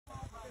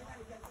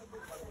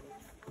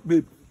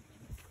Babe.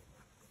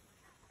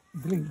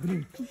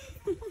 Drink.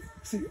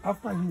 See,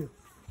 after here,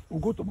 we'll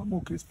go to Mama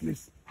Oke's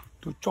place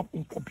to chop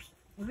Nkwobi.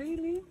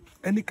 Really?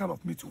 Any kind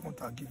of meat you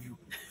want, I'll give you.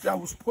 See, I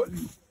will spoil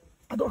you.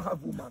 I don't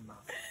have woman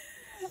now.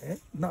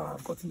 Now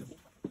I've gotten a woman.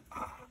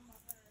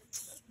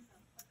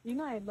 You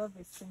know I love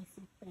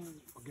expensive things.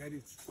 Forget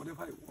it.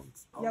 Whatever I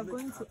want. You're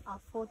going to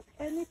afford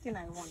anything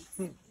I want.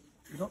 You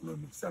don't know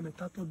me. See, I'm a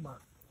tattooed man.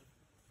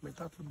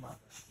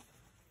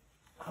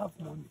 I have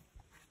money.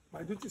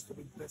 My duty is to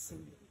be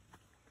blessing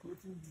you.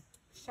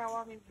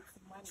 Shower me with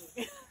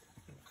money.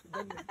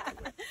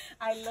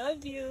 I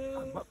love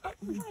you.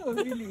 Oh,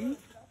 really?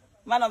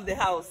 Man of the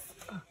house.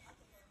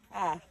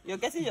 You're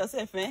getting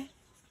yourself, eh?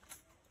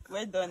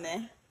 Well done,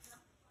 eh?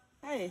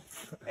 Hey,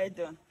 well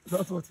done.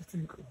 That's what you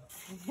think.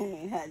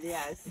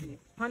 Yeah, I see.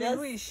 Honey,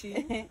 who is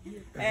she?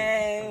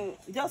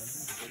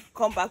 Just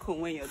come back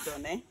home when you're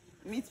done, eh?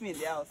 Meet me in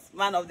the house.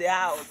 Man of the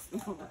house.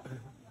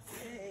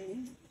 Hey.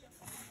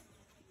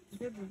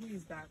 Baby, who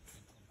is that?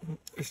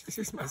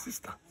 She's my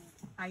sister.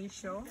 Are you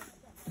sure?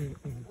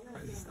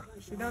 My sister.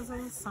 She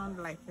doesn't sound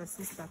like your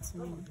sister to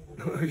me.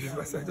 No, she's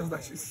my sister, just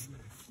that she's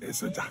a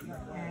soldier.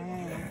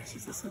 Yeah,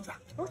 she's a soldier.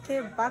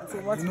 Okay, back to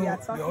what we are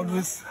talking they're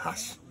always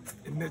harsh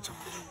in nature.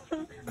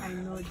 I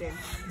know them.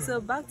 So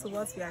back to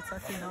what we are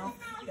talking of.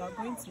 You are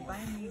going to buy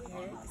me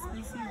hair,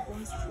 expensive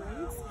bone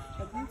straights.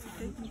 You're going to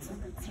take me to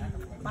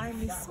boutique, buy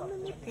me so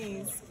many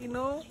things, you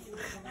know.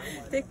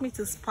 Take me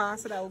to spa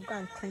so that I will go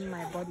and clean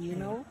my body, you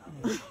know.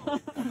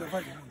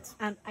 Whatever you want.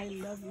 And I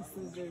love you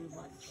so very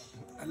much.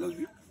 I love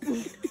you.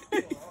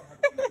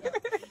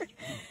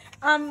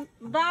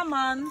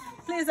 Barman,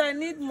 please, I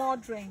need more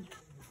drink.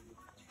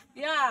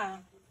 Yeah.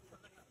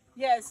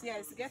 Yes,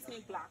 get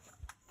me black.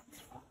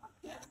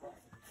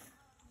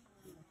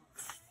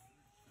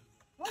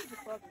 What's the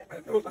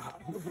problem?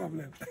 No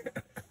problem.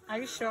 Are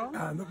you sure?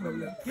 No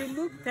problem. You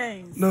look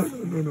tense. No.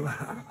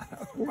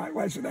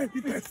 Why should I be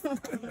tense?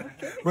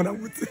 When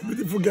I'm with a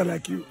beautiful girl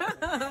like you,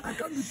 I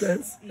can't be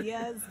tense.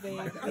 Yes, baby.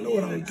 I know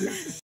what I'm doing.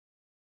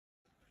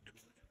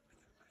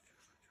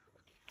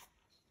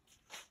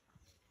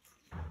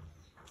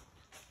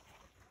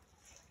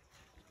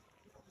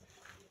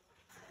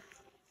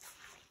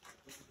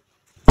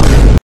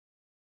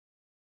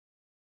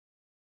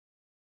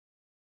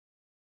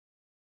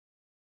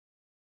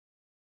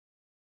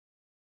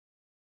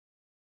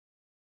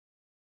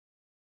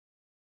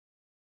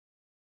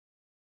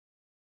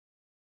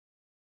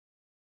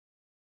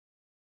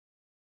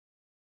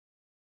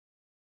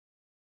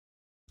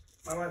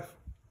 My wife.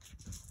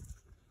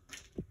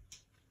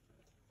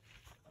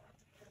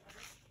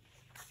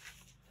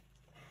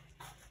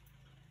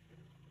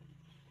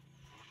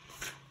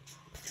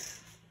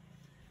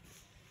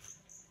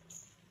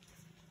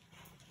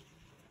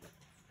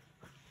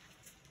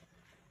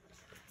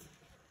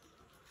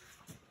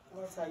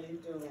 What are you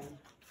doing?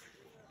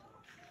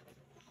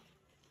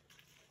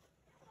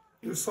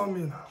 You saw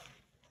me now.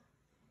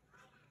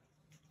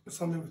 You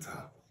saw me with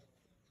her.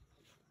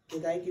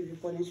 Did I give you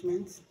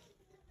punishment?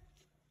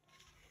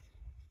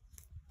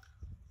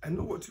 I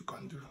know what you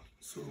can do,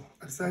 so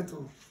I decided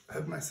to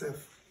help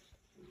myself.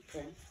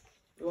 Okay.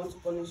 You want to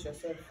punish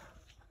yourself?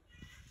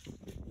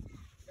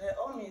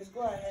 Omis,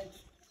 go ahead.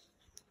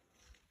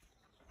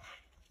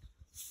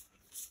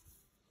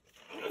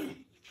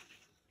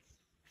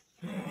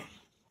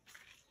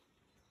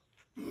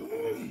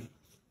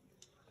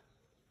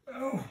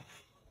 Oh.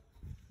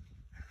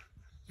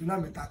 You know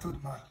I'm a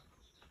tattooed man.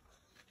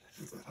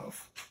 It's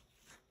enough.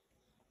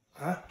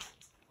 Huh?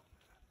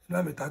 You know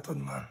I'm a tattooed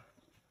man.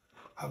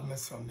 Have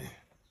mercy on me.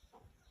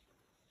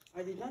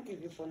 I did not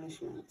give you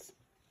punishment.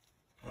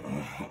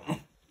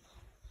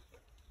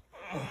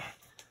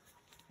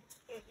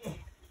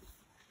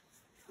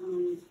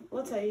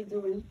 What are you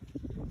doing?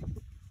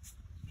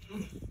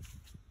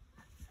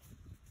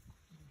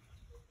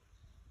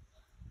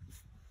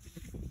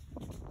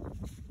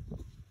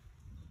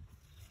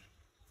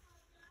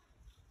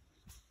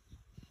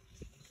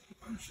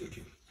 I'm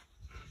shaking.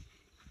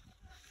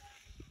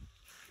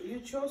 You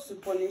chose to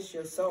punish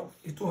yourself.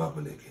 It won't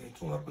happen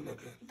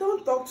again.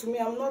 Don't talk to me.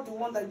 I'm not the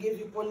one that gave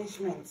you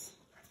punishment.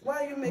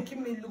 Why are you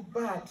making me look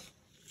bad?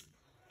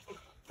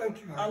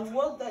 Thank you. And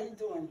what are you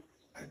doing?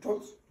 I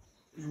thought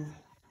you.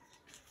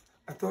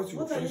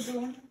 What are you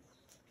doing?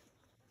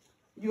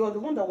 You are the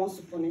one that wants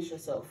to punish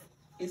yourself.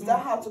 Is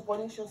that how to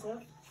punish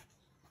yourself?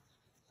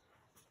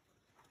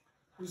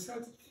 You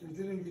said you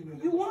didn't give me.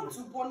 You want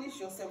to punish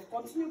yourself.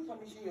 Continue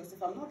punishing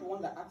yourself. I'm not the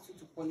one that asked you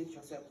to punish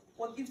yourself.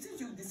 But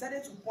since you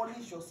decided to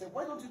punish yourself,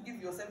 why don't you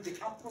give yourself the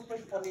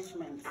appropriate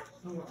punishment?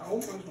 No, I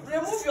won't punish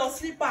myself. Remove your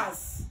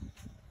slippers.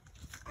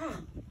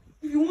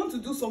 If you want to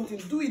do something,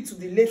 do it to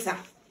the letter.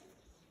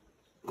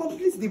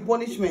 Complete the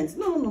punishment.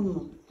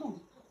 No.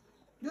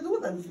 You're the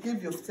one that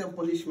gave yourself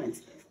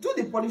punishment. Do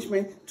the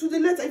punishment to the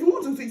letter. If I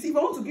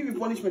want to give you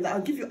punishment, I'll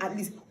give you at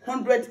least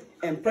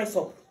 100 press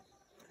up.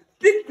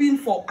 Big pin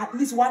for at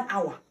least 1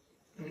 hour.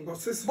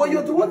 But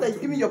you're the one that's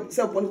giving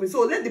yourself punishment.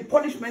 So let the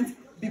punishment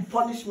be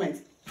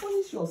punishment.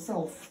 Punish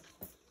yourself.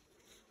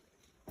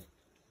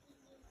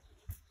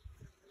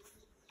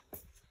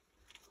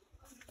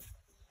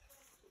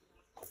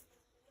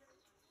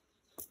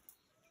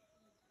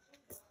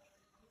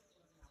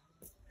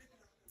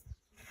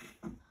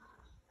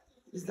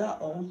 Is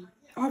that all?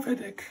 I have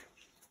headache.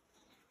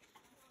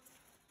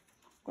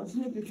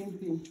 Continue picking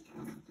pin.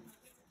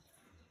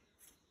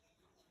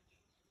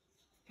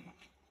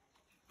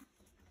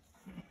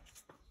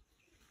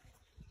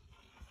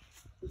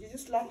 Did you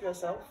slap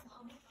yourself?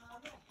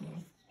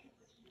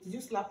 Did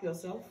you slap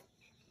yourself?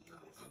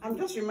 I'm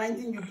just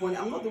reminding you,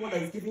 I'm not the one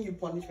that is giving you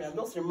punishment. I'm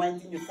just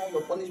reminding you kind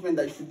of punishment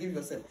that you should give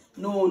yourself.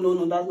 No,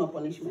 that's not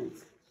punishment.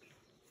 If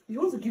you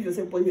want to give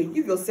yourself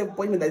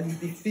punishment that is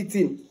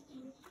befitting.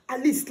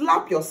 At least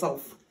slap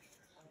yourself.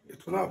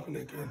 It will not happen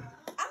again.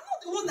 I'm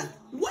not the one that...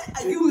 Why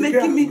are you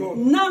making me...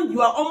 Now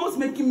you are almost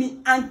making me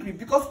angry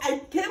because I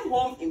came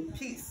home in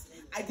peace.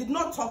 I did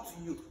not talk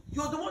to you.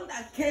 You're the one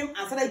that came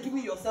and started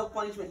giving yourself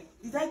punishment.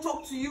 Did I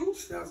talk to you?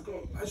 She has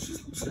gone.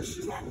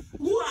 She's not.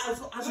 Who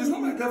has... She's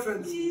not my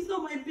girlfriend. She's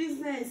not my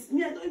business.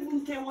 Me, I don't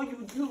even care what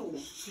you do.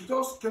 She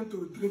just came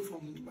to drink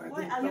from my...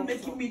 Why are you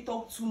making me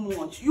talk too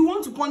much? You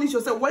want to punish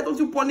yourself. Why don't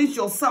you punish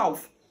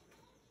yourself?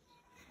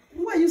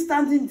 Why are you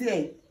standing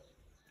there?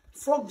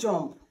 Frog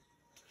jump.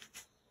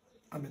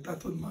 I'm a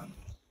tattooed man.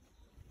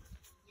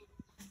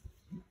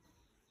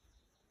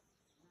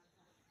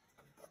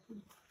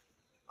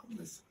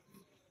 Listen.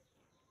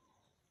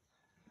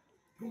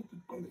 You want to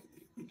become a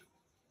widow?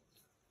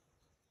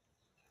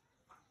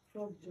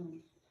 Frog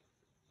jump.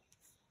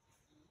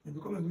 You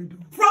become a widow.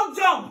 Frog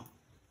jump!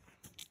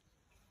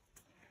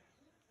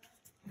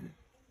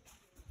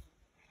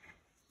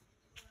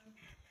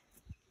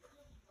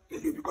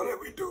 You become a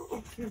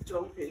widow. Keep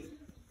jumping.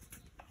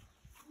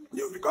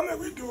 You become a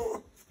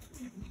widow.